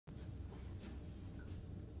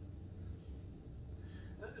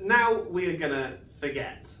now we're going to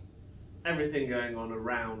forget everything going on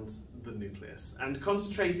around the nucleus and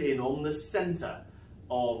concentrate in on the centre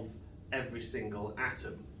of every single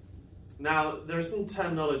atom. Now, there is some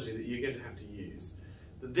terminology that you're going to have to use.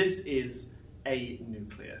 This is a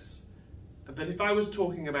nucleus. But if I was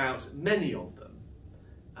talking about many of them,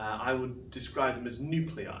 I would describe them as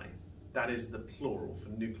nuclei. That is the plural for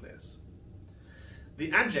nucleus.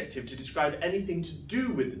 The adjective to describe anything to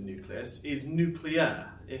do with the nucleus is nuclear.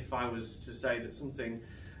 If I was to say that something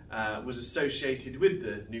was associated with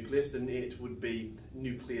the nucleus, then it would be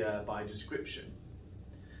nuclear by description.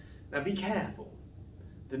 Now be careful.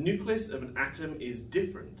 The nucleus of an atom is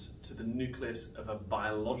different to the nucleus of a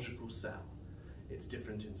biological cell. It's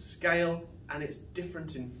different in scale and it's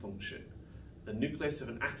different in function. The nucleus of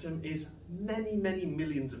an atom is many, many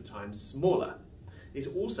millions of times smaller. It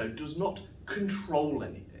also does not control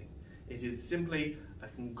anything. It is simply a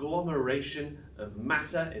conglomeration of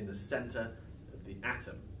matter in the centre of the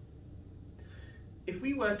atom. If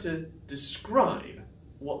we were to describe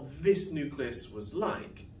what this nucleus was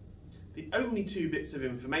like, the only two bits of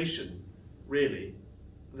information, really,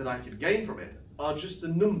 that I could gain from it are just the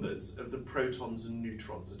numbers of the protons and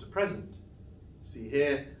neutrons that are present. See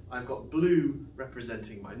here, I've got blue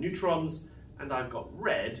representing my neutrons, and I've got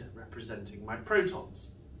red representing my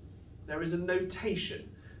protons. There is a notation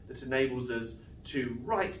that enables us to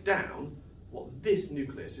write down what this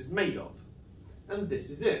nucleus is made of. And this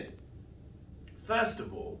is it. First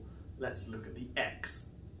of all, let's look at the X.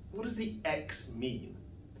 What does the X mean?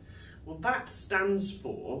 Well, that stands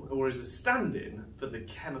for, or is a stand-in for the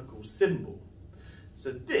chemical symbol.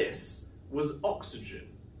 So this was oxygen.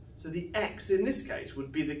 So the X in this case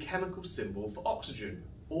would be the chemical symbol for oxygen,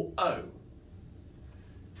 or O.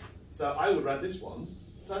 So I would write this one,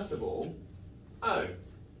 first of all, O.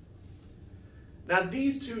 Now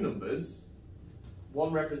these two numbers,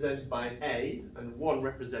 one represented by A and one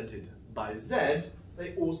represented by Z,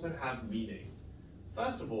 they also have meaning.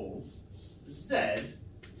 First of all, Z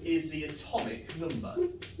is the atomic number.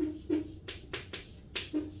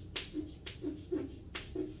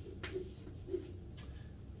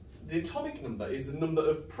 The atomic number is the number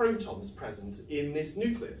of protons present in this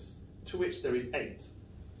nucleus, to which there is 8.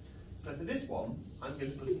 So for this one, I'm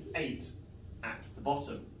going to put an 8 at the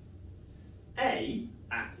bottom. A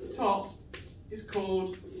at the top is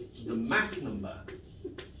called the mass number,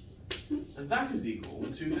 and that is equal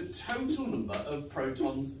to the total number of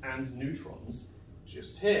protons and neutrons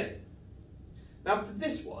just here. Now for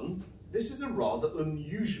this one, this is a rather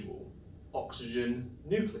unusual oxygen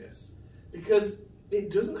nucleus because it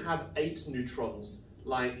doesn't have 8 neutrons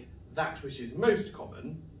like that which is most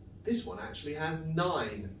common. This one actually has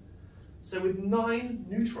 9. So with 9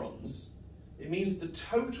 neutrons, it means the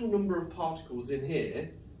total number of particles in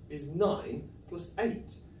here is 9 plus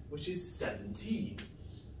 8, which is 17.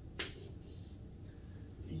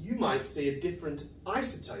 You might see a different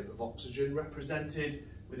isotope of oxygen represented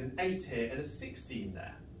with an 8 here and a 16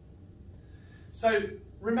 there. So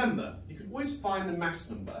remember, you could always find the mass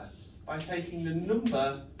number by taking the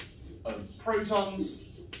number of protons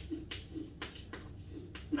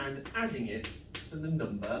and adding it to the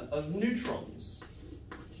number of neutrons.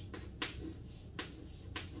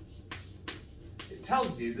 It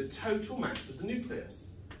tells you the total mass of the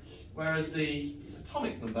nucleus, whereas the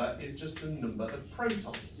atomic number is just the number of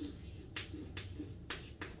protons.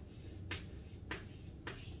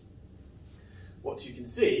 What you can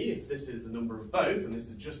see, if this is the number of both, and this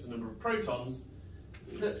is just the number of protons,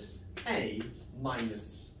 that A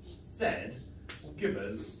minus Z will give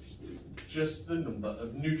us just the number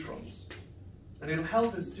of neutrons. And it'll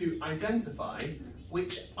help us to identify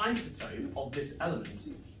which isotope of this element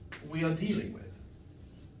we are dealing with.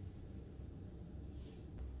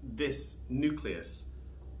 This nucleus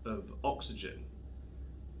of oxygen,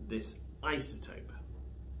 this isotope,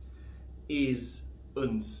 is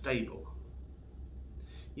unstable.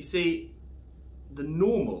 You see, the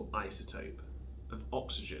normal isotope of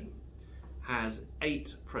oxygen has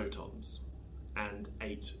 8 protons and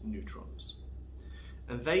 8 neutrons,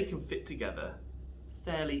 and they can fit together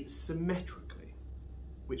fairly symmetrically,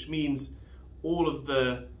 which means all of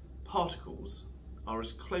the particles are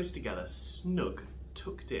as close together, snug,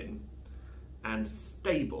 tucked in and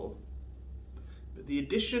stable. But the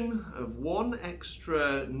addition of 1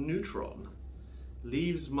 extra neutron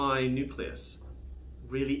leaves my nucleus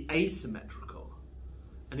really asymmetrical,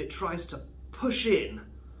 and it tries to push in,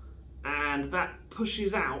 and that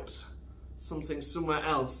pushes out something somewhere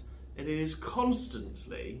else, and it is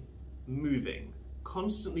constantly moving,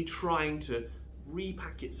 constantly trying to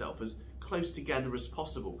repack itself as close together as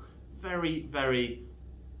possible. Very, very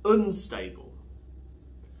unstable.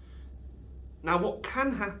 Now what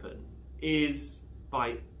can happen is,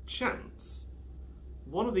 by chance,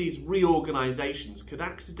 one of these reorganisations could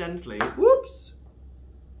accidentally, whoops,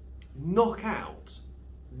 knock out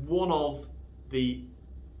one of the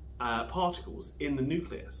particles in the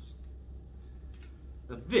nucleus.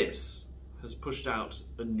 Now this has pushed out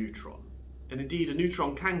a neutron. And indeed, a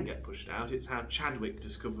neutron can get pushed out. It's how Chadwick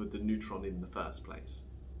discovered the neutron in the first place.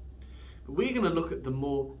 But we're going to look at the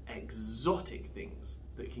more exotic things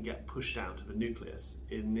that can get pushed out of a nucleus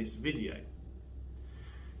in this video.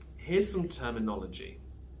 Here's some terminology.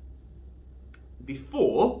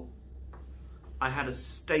 Before, I had a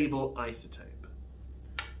stable isotope.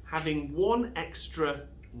 Having one extra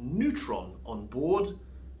neutron on board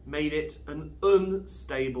made it an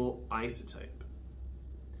unstable isotope.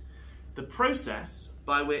 The process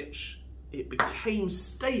by which it became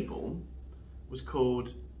stable was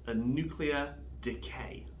called a nuclear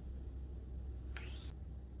decay.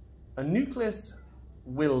 A nucleus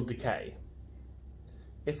will decay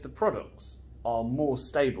if the products are more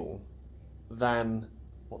stable than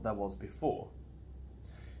what there was before.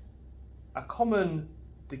 A common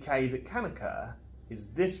decay that can occur is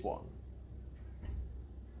this one,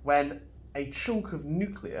 when a chunk of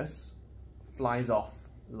nucleus flies off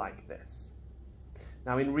like this.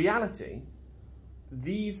 Now in reality,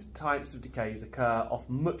 these types of decays occur off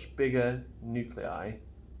much bigger nuclei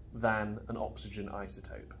than an oxygen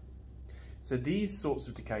isotope. So these sorts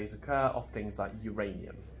of decays occur off things like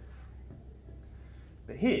uranium.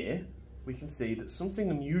 But here we can see that something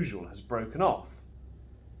unusual has broken off.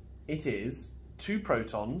 It is 2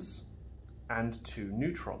 protons and 2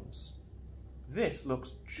 neutrons. This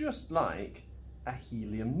looks just like a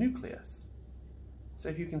helium nucleus. So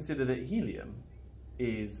if you consider that helium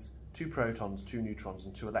is 2 protons, 2 neutrons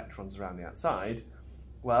and 2 electrons around the outside,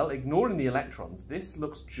 well, ignoring the electrons, this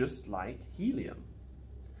looks just like helium.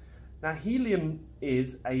 Now helium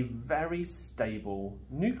is a very stable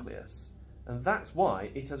nucleus, and that's why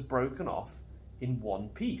it has broken off in one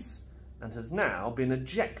piece and has now been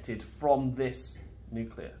ejected from this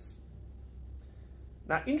nucleus.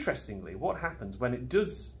 Now interestingly, what happens when it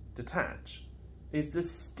does detach is the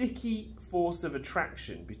sticky force of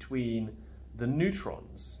attraction between the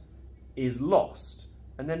neutrons is lost,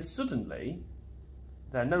 and then suddenly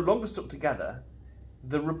they're no longer stuck together.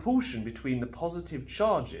 The repulsion between the positive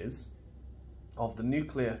charges of the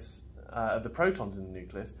nucleus, of the protons in the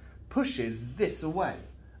nucleus, pushes this away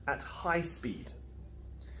at high speed.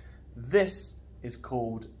 This is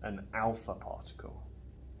called an alpha particle.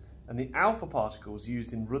 And the alpha particles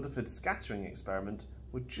used in Rutherford's scattering experiment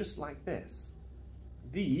were just like this.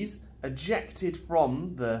 These ejected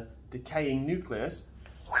from the decaying nucleus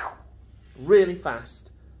really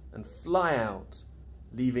fast and fly out,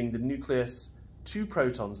 leaving the nucleus 2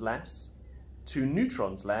 protons less, 2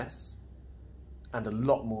 neutrons less, and a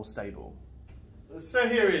lot more stable. So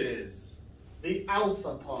here it is, the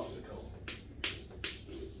alpha particle.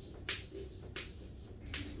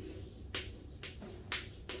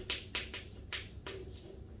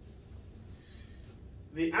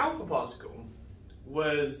 The alpha particle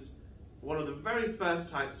was one of the very first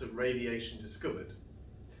types of radiation discovered,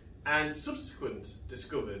 and subsequent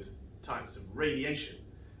discovered types of radiation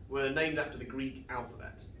were named after the Greek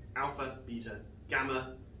alphabet: alpha, beta,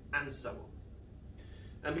 gamma, and so on.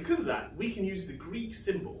 And because of that, we can use the Greek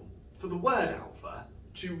symbol for the word alpha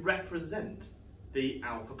to represent the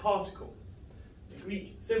alpha particle. The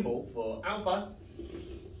Greek symbol for alpha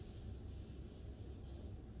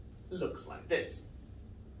looks like this.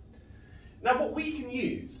 Now what we can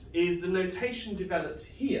use is the notation developed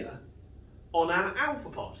here on our alpha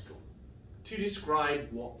particle to describe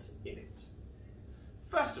what's in it.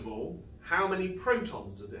 First of all, how many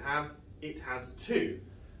protons does it have? It has 2.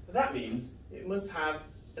 That means it must have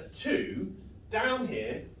a 2 down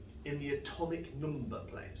here in the atomic number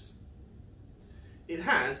place. It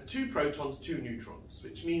has 2 protons, 2 neutrons,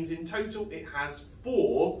 which means in total it has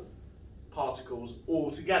 4 particles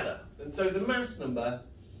altogether. And so the mass number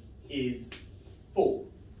is 4.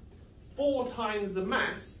 4 times the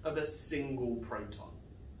mass of a single proton.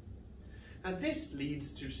 And this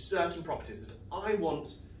leads to certain properties that I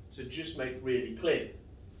want to just make really clear.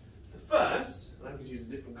 The first, and I could use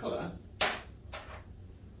a different colour,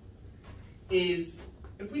 is,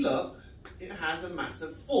 if we look, it has a mass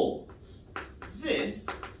of 4. This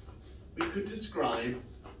we could describe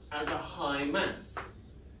as a high mass.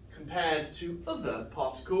 Compared to other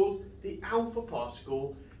particles, the alpha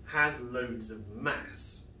particle has loads of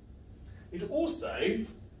mass. It also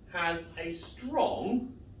has a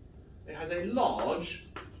large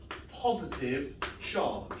positive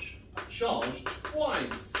charge. A charge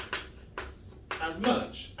twice as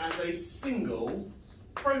much as a single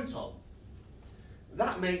proton.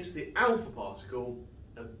 That makes the alpha particle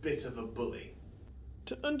a bit of a bully.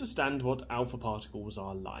 To understand what alpha particles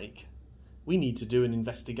are like, we need to do an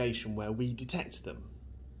investigation where we detect them.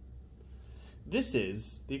 This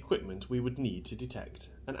is the equipment we would need to detect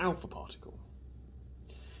an alpha particle.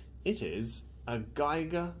 It is a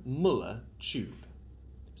Geiger-Müller tube,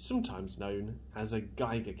 sometimes known as a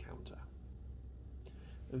Geiger counter.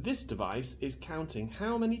 This device is counting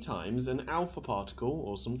how many times an alpha particle,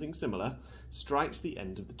 or something similar, strikes the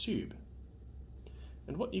end of the tube.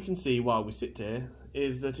 And what you can see while we sit here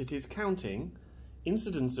is that it is counting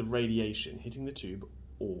incidents of radiation hitting the tube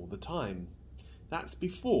all the time. That's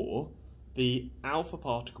before the alpha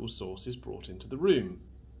particle source is brought into the room.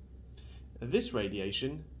 This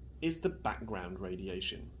radiation is the background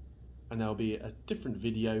radiation, and there'll be a different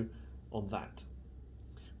video on that.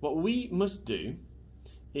 What we must do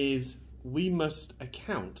is we must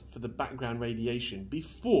account for the background radiation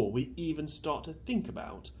before we even start to think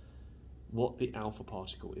about what the alpha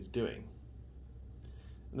particle is doing.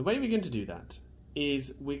 And the way we're going to do that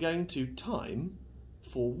is we're going to time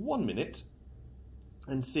for 1 minute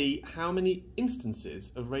and see how many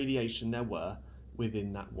instances of radiation there were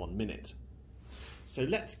within that 1 minute. So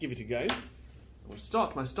let's give it a go. I'll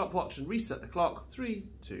start my stopwatch and reset the clock. 3,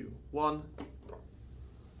 2, 1,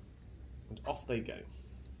 and off they go.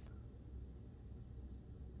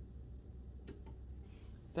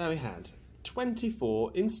 There we had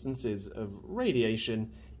 24 instances of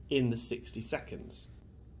radiation in the 60 seconds.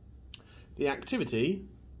 The activity,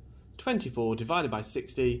 24 divided by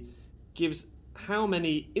 60, gives how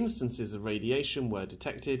many instances of radiation were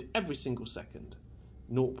detected every single second.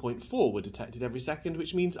 0.4 were detected every second,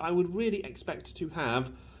 which means I would really expect to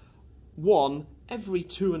have 1 every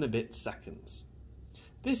 2 and a bit seconds.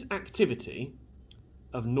 This activity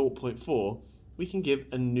of 0.4 we can give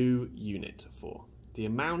a new unit for. The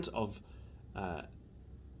amount of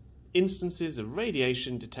instances of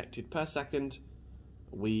radiation detected per second,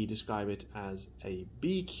 we describe it as a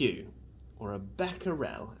BQ, or a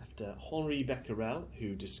becquerel, after Henri Becquerel,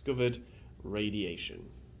 who discovered radiation.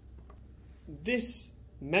 This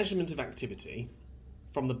measurement of activity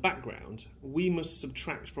from the background we must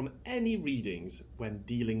subtract from any readings when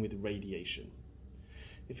dealing with radiation.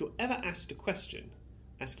 If you're ever asked a question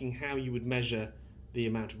asking how you would measure the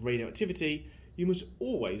amount of radioactivity, you must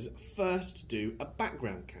always first do a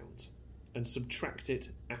background count and subtract it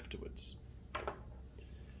afterwards.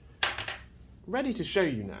 Ready to show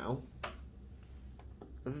you now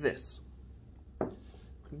this.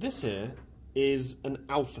 This here is an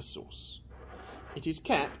alpha source. It is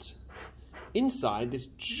kept inside this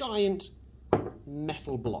giant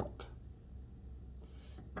metal block.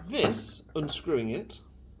 This, unscrewing it,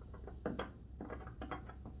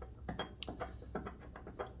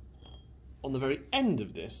 on the very end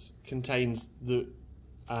of this contains the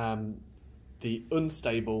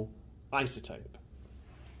unstable isotope.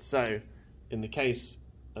 So, in the case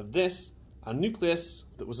of this, our nucleus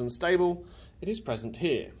that was unstable, it is present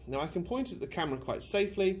here. Now I can point at the camera quite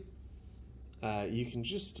safely. You can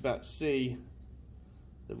just about see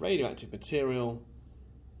the radioactive material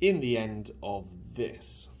in the end of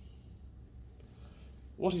this.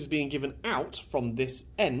 What is being given out from this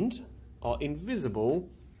end are invisible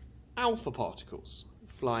alpha particles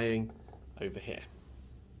flying over here.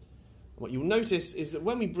 What you'll notice is that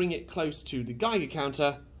when we bring it close to the Geiger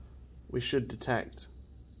counter, we should detect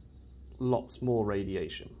lots more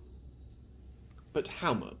radiation. But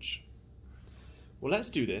how much? Well, let's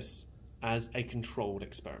do this as a controlled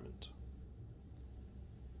experiment.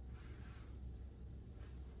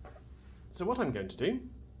 So what I'm going to do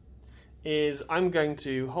is I'm going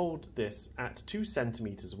to hold this at 2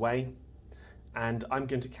 centimeters away, and I'm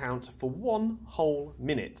going to count for 1 whole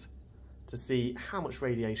minute to see how much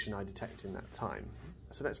radiation I detect in that time.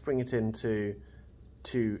 So let's bring it into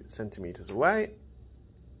 2 centimeters away,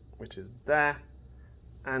 which is there,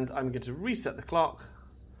 and I'm going to reset the clock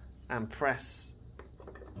and press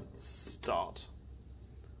start.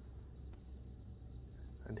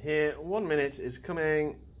 And here 1 minute is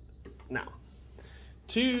coming now.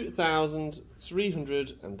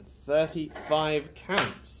 2,335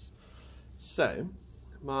 counts. So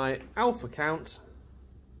my alpha count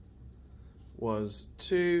was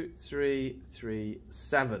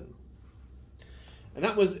 2337. And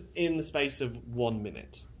that was in the space of 1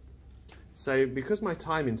 minute. So because my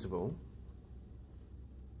time interval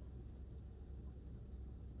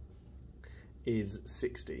is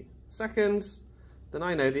 60 seconds, then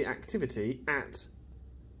I know the activity at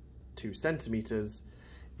 2 centimeters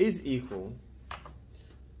is equal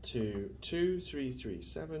to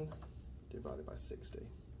 2337 divided by 60.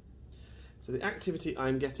 So the activity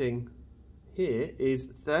I'm getting here is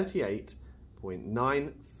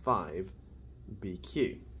 38.95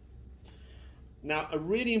 BQ. Now, a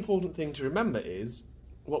really important thing to remember is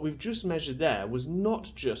what we've just measured there was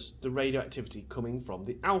not just the radioactivity coming from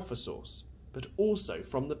the alpha source, but also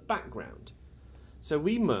from the background. So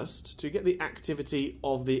we must, to get the activity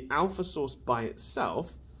of the alpha source by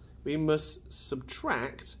itself, we must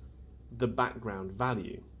subtract the background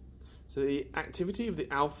value. So the activity of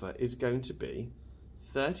the alpha is going to be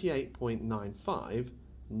 38.95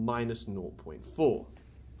 minus 0.4.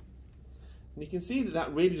 And you can see that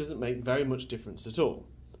that really doesn't make very much difference at all.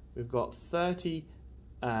 We've got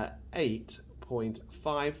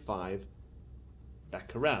 38.55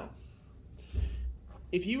 becquerel.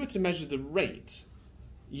 If you were to measure the rate,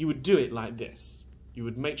 you would do it like this. You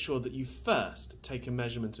would make sure that you first take a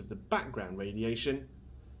measurement of the background radiation,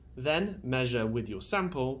 then measure with your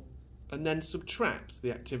sample, and then subtract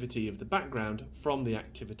the activity of the background from the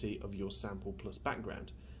activity of your sample plus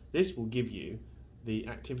background. This will give you the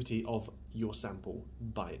activity of your sample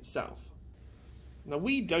by itself. Now,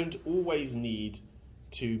 we don't always need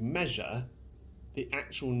to measure the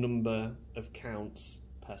actual number of counts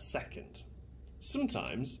per second.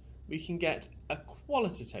 Sometimes we can get a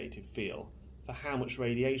qualitative feel for how much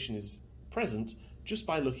radiation is present just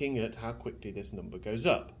by looking at how quickly this number goes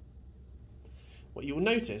up. What you will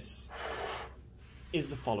notice is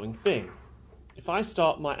the following thing. If I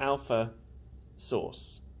start my alpha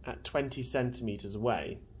source at 20 centimeters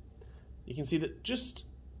away, you can see that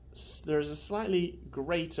there is a slightly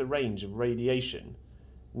greater range of radiation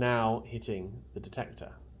now hitting the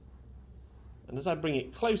detector. And as I bring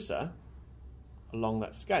it closer along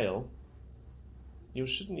that scale, you'll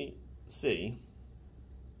suddenly see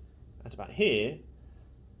at about here,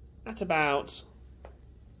 at about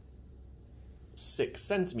 6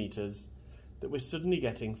 centimeters, that we're suddenly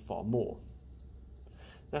getting far more.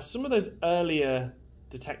 Now, some of those earlier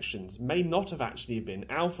detections may not have actually been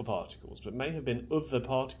alpha particles, but may have been other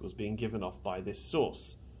particles being given off by this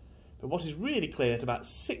source. But what is really clear at about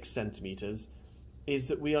 6 centimeters is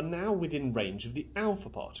that we are now within range of the alpha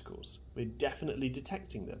particles. We're definitely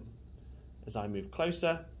detecting them. As I move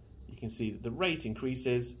closer, you can see that the rate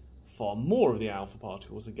increases, far more of the alpha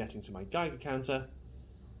particles are getting to my Geiger counter,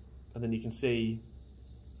 and then you can see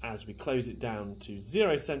as we close it down to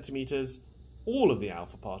 0 centimeters, all of the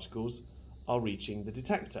alpha particles are reaching the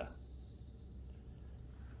detector.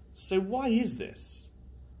 So why is this?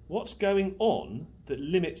 What's going on that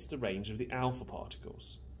limits the range of the alpha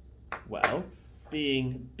particles? Well,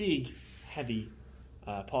 being big, heavy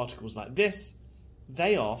particles like this,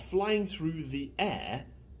 they are flying through the air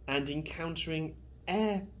and encountering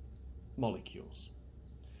air molecules.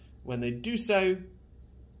 When they do so,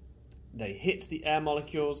 they hit the air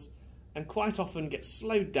molecules and quite often get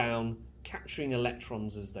slowed down, capturing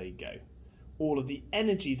electrons as they go. All of the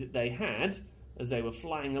energy that they had as they were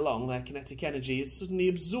flying along, their kinetic energy, is suddenly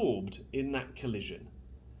absorbed in that collision.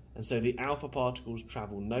 And so the alpha particles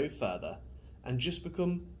travel no further and just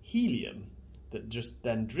become helium that just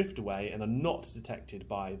then drift away and are not detected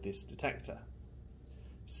by this detector.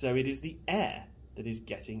 So it is the air that is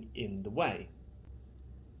getting in the way.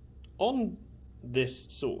 On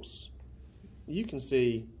this source, you can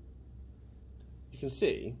see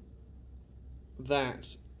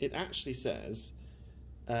that it actually says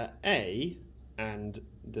A and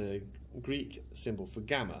the Greek symbol for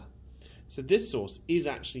gamma. So this source is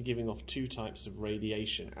actually giving off two types of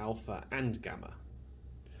radiation, alpha and gamma.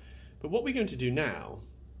 But what we're going to do now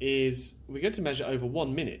is we're going to measure over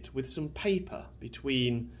 1 minute with some paper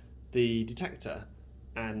between the detector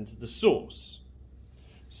and the source.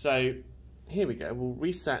 So here we go, we'll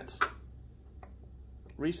reset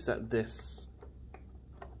this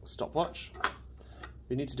stopwatch.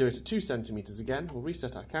 We need to do it at 2 centimeters again. We'll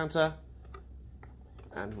reset our counter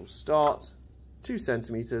and we'll start 2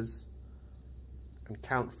 centimeters and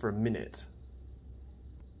count for a minute.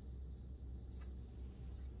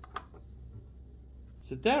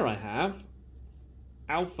 So there I have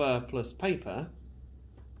alpha plus paper.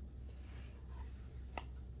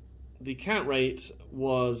 The count rate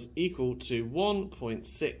was equal to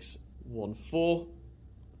 1.614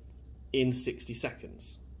 in 60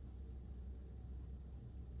 seconds.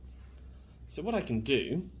 So what I can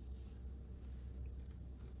do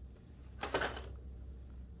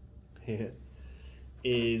here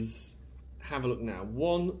is have a look now.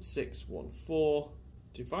 1.614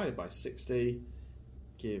 divided by 60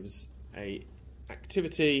 gives a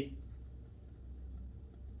activity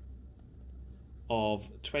of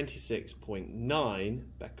 26.9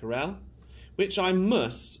 becquerel, which I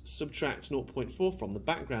must subtract 0.4 from the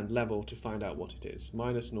background level to find out what it is,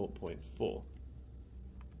 minus 0.4.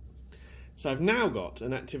 So I've now got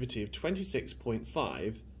an activity of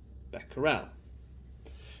 26.5 becquerel.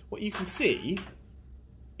 What you can see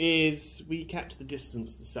is we kept the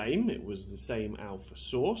distance the same. It was the same alpha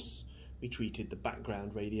source. We treated the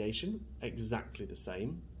background radiation exactly the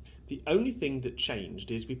same. The only thing that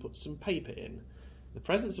changed is we put some paper in. The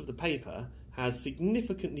presence of the paper has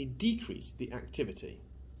significantly decreased the activity,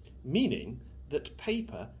 meaning that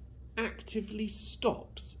paper actively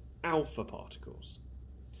stops alpha particles.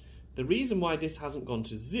 The reason why this hasn't gone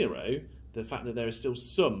to zero, the fact that there is still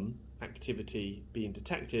some activity being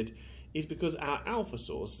detected, is because our alpha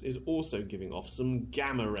source is also giving off some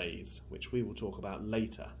gamma rays, which we will talk about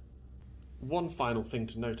later. One final thing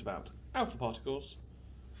to note about alpha particles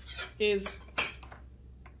is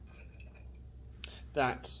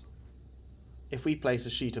that if we place a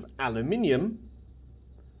sheet of aluminium,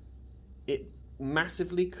 it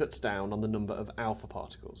massively cuts down on the number of alpha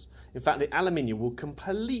particles. In fact, the aluminium will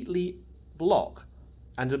completely block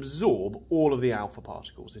and absorb all of the alpha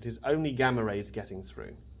particles. It is only gamma rays getting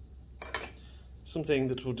through. Something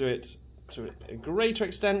that will do it to a greater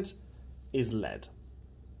extent is lead.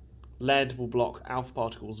 Lead will block alpha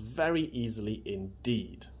particles very easily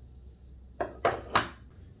indeed.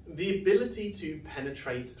 The ability to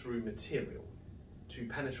penetrate through material, to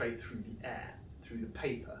penetrate through the air, through the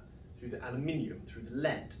paper, through the aluminium, through the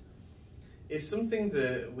lead, is something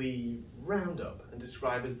that we round up and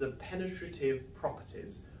describe as the penetrative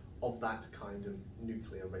properties of that kind of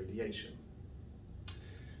nuclear radiation.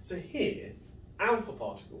 So here, alpha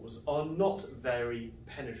particles are not very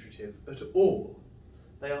penetrative at all.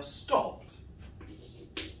 They are stopped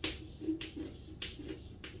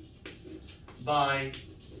by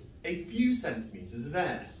a few centimetres of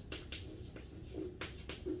air,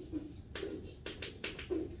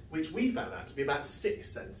 which we found out to be about 6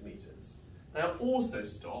 centimetres. They are also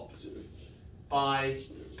stopped by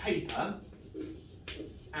paper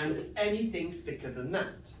and anything thicker than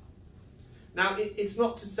that. Now, it's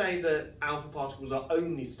not to say that alpha particles are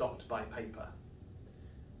only stopped by paper.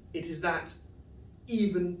 It is that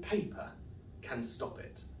even paper can stop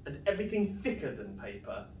it, and everything thicker than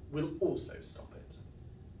paper will also stop it.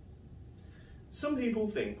 Some people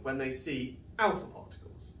think when they see alpha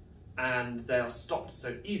particles and they are stopped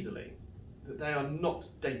so easily that they are not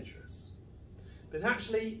dangerous. But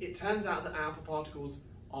actually, it turns out that alpha particles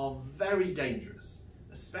are very dangerous,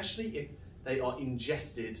 especially if they are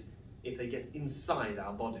ingested, if they get inside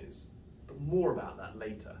our bodies. But more about that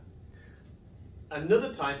later.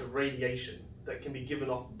 Another type of radiation that can be given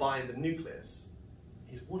off by the nucleus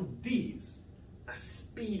is one of these, a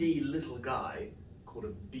speedy little guy called a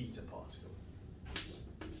beta particle.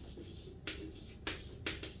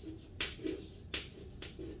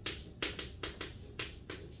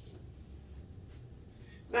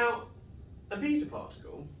 Now, a beta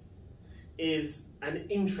particle is an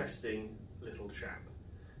interesting little chap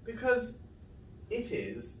because it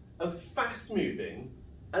is a fast-moving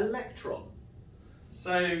electron.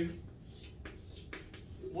 So,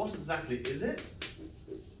 what exactly is it?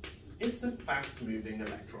 It's a fast-moving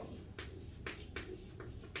electron,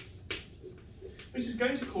 which is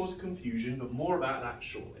going to cause confusion, but more about that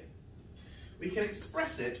shortly. We can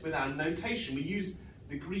express it with our notation. We use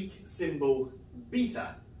the Greek symbol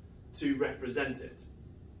beta to represent it.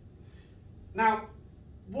 Now,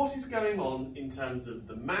 what is going on in terms of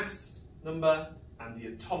the mass number and the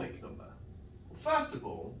atomic number? Well, first of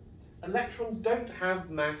all, electrons don't have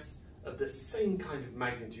mass of the same kind of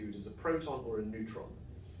magnitude as a proton or a neutron.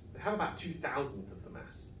 They have about 2,000th of the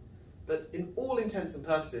mass. But in all intents and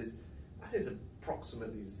purposes, that is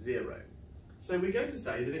approximately 0. So we're going to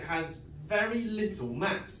say that it has very little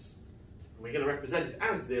mass. And we're going to represent it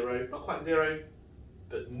as 0, not quite 0,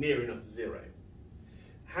 but near enough 0.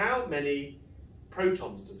 How many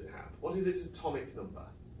protons does it have? What is its atomic number?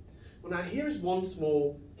 Well, now here is one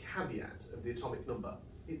small caveat of the atomic number.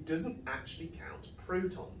 It doesn't actually count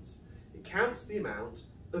protons. It counts the amount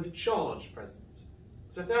of charge present.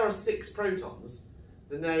 So if there are 6 protons,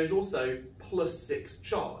 then there is also plus 6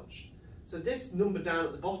 charge. So this number down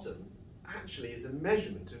at the bottom actually is a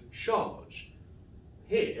measurement of charge.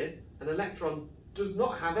 Here, an electron does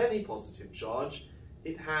not have any positive charge.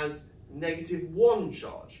 It has -1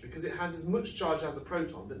 charge because it has as much charge as a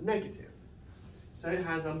proton, but negative. So it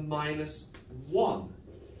has a -1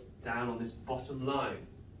 down on this bottom line.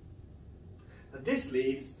 And this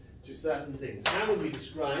leads to certain things. How would we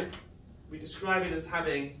describe? We describe it as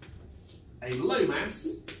having a low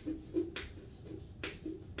mass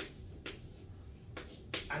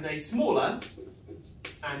and a smaller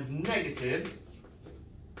and negative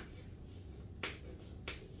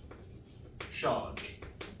charge.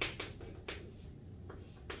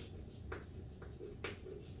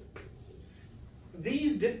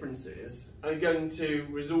 These differences are going to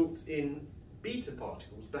result in beta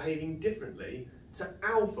particles behaving differently to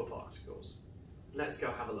alpha particles. Let's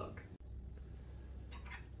go have a look.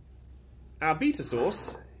 Our beta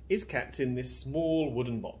source is kept in this small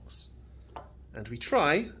wooden box, and we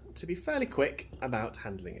try to be fairly quick about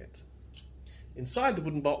handling it. Inside the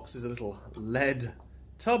wooden box is a little lead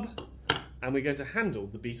tub, and we're going to handle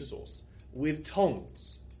the beta source with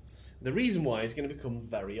tongs. The reason why is going to become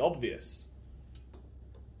very obvious.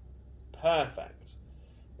 Perfect.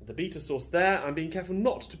 The beta source there, I'm being careful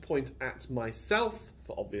not to point at myself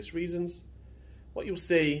for obvious reasons. What you'll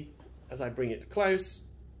see as I bring it close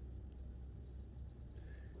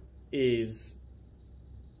is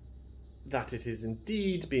that it is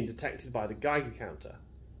indeed being detected by the Geiger counter.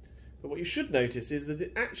 But what you should notice is that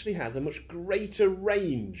it actually has a much greater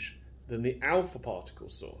range than the alpha particle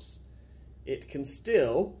source. It can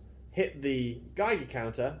still hit the Geiger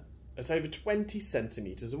counter at over 20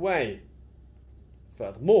 centimetres away.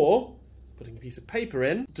 Furthermore, putting a piece of paper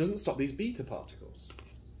in doesn't stop these beta particles.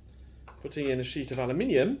 Putting in a sheet of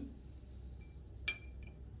aluminium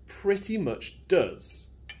pretty much does.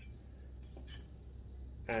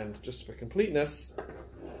 And just for completeness,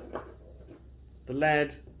 the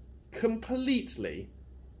lead completely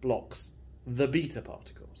blocks the beta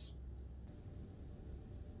particles.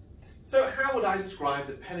 So how would I describe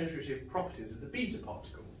the penetrative properties of the beta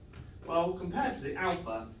particle? Well, compared to the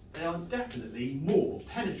alpha, they are definitely more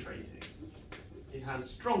penetrating. It has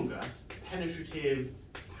stronger penetrative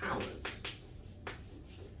powers.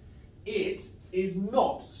 It is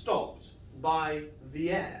not stopped by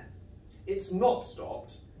the air. It's not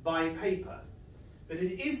stopped by paper, but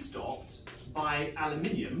it is stopped by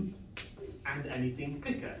aluminium and anything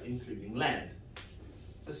thicker, including lead.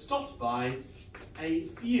 So stopped by a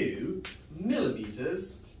few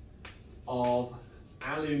millimetres of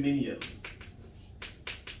aluminium.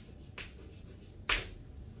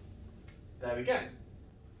 There we go.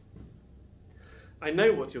 I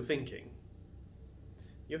know what you're thinking.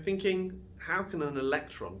 You're thinking, how can an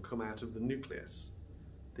electron come out of the nucleus?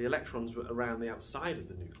 The electrons were around the outside of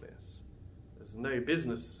the nucleus. There's no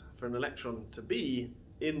business for an electron to be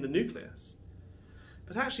in the nucleus.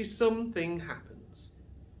 But actually something happens.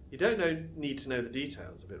 You don't need to know the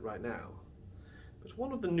details of it right now. But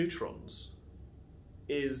one of the neutrons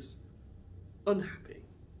is unhappy.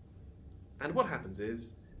 And what happens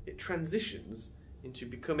is, it transitions into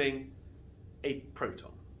becoming a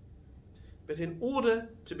proton. But in order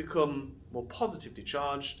to become more positively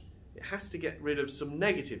charged, it has to get rid of some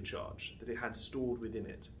negative charge that it had stored within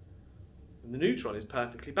it. And the neutron is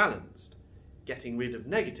perfectly balanced. Getting rid of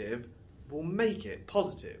negative will make it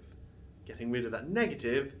positive. Getting rid of that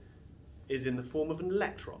negative is in the form of an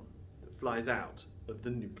electron that flies out of the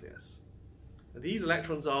nucleus. Now, these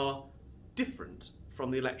electrons are different from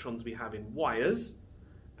the electrons we have in wires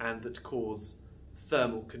and that cause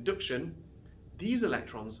thermal conduction. These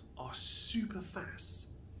electrons are super fast,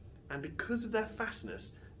 and because of their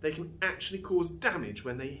fastness, they can actually cause damage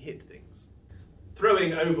when they hit things.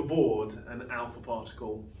 Throwing overboard an alpha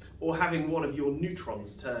particle or having one of your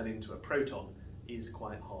neutrons turn into a proton is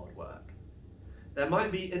quite hard work. There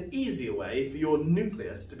might be an easier way for your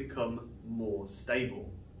nucleus to become more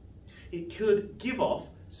stable. It could give off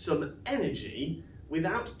some energy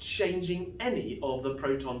without changing any of the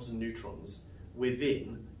protons and neutrons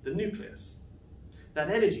within the nucleus. That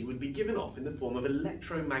energy would be given off in the form of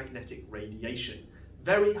electromagnetic radiation.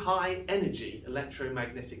 Very high energy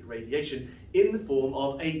electromagnetic radiation in the form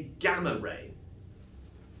of a gamma ray.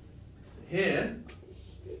 So here,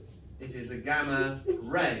 it is a gamma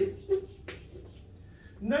ray.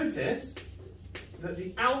 Notice that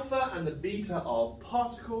the alpha and the beta are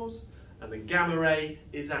particles, and the gamma ray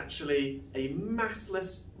is actually a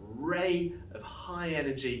massless ray of high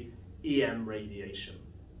energy EM radiation.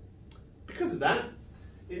 Because of that,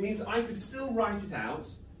 it means that I could still write it out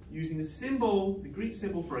using the symbol, the Greek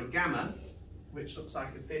symbol for a gamma, which looks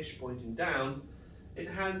like a fish pointing down. It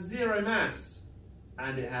has 0 mass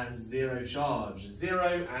and it has 0 charge,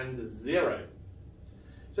 0 and 0.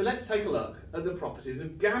 So let's take a look at the properties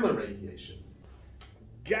of gamma radiation.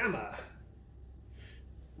 Gamma.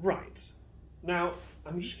 Right. Now,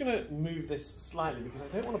 I'm just going to move this slightly because I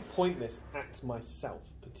don't want to point this at myself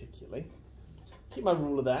particularly. Keep my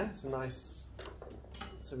ruler there, it's a nice,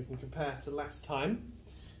 so we can compare to last time.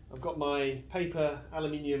 I've got my paper,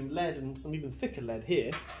 aluminium, lead and some even thicker lead here,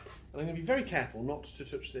 and I'm going to be very careful not to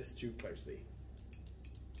touch this too closely.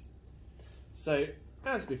 So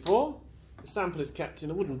As before, the sample is kept in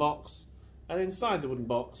a wooden box, and inside the wooden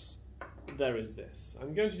box there is this.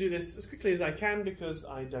 I'm going to do this as quickly as I can because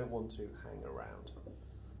I don't want to hang around.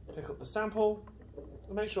 Pick up the sample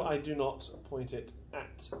and make sure I do not point it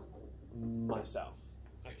at myself.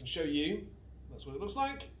 I can show you that's what it looks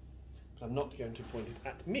like, but I'm not going to point it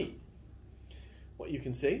at me. What you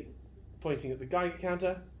can see, pointing at the Geiger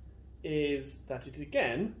counter, is that it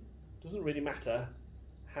again doesn't really matter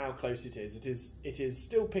how close it is. It is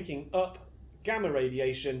still picking up gamma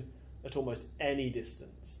radiation at almost any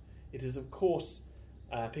distance. It is of course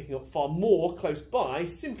picking up far more close by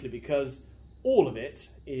simply because all of it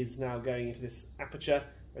is now going into this aperture,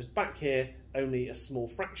 whereas back here only a small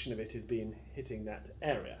fraction of it is hitting that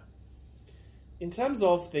area. In terms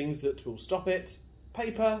of things that will stop it,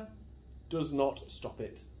 paper does not stop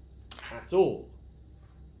it at all.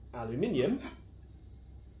 Aluminium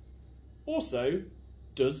also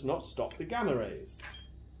does not stop the gamma rays.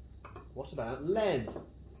 What about lead?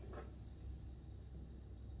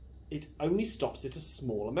 It only stops it a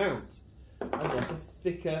small amount. I've got a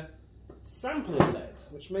thicker sample of lead,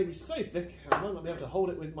 which may be so thick I might not be able to hold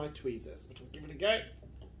it with my tweezers, but I'll give it a go.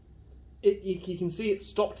 You can see it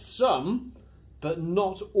stopped some, but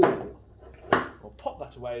not all. I'll pop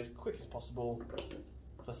that away as quick as possible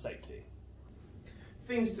for safety.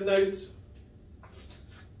 Things to note: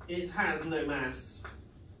 it has no mass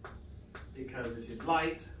because it is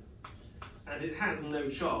light, and it has no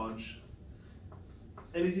charge.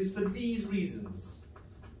 And it is for these reasons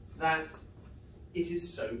that it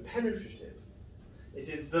is so penetrative. It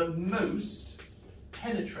is the most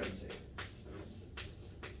penetrating.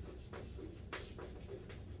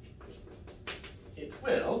 It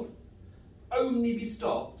will only be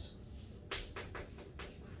stopped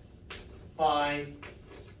by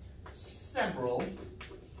several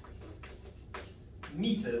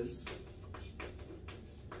meters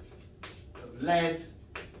of lead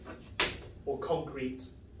or concrete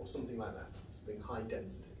or something like that, something high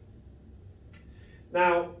density.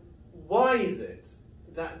 Now, why is it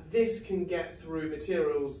that this can get through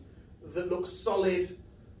materials that look solid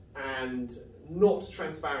and not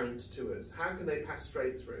transparent to us? How can they pass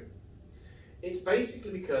straight through? It's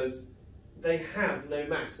basically because they have no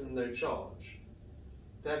mass and no charge.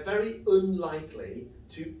 They're very unlikely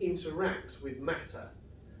to interact with matter,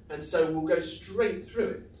 and so will go straight through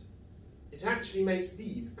it. It actually makes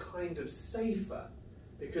these kind of safer,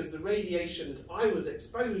 because the radiation that I was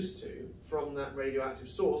exposed to from that radioactive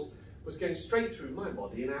source was going straight through my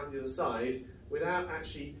body and out the other side without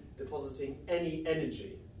actually depositing any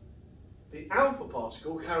energy. The alpha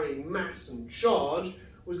particle, carrying mass and charge,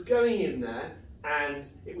 was going in there and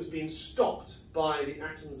it was being stopped by the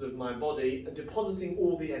atoms of my body and depositing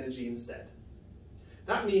all the energy instead.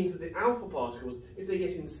 That means that the alpha particles, if they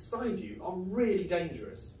get inside you, are really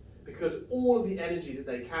dangerous, because all of the energy that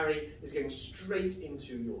they carry is going straight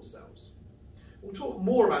into your cells. We'll talk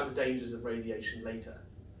more about the dangers of radiation later,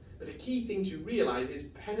 but a key thing to realise is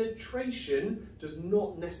penetration does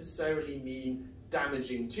not necessarily mean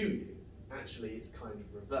damaging to you. Actually, it's kind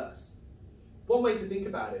of reverse. One way to think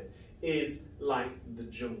about it is like the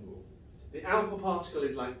jungle. The alpha particle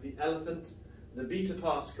is like the elephant, the beta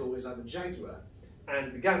particle is like the jaguar,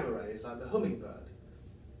 and the gamma ray is like the hummingbird.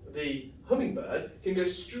 The hummingbird can go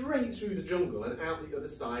straight through the jungle and out the other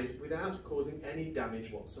side without causing any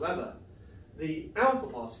damage whatsoever. The alpha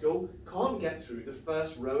particle can't get through the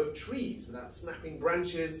first row of trees without snapping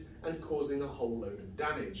branches and causing a whole load of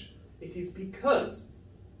damage. It is because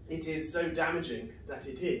it is so damaging that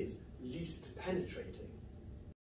it is least penetrating.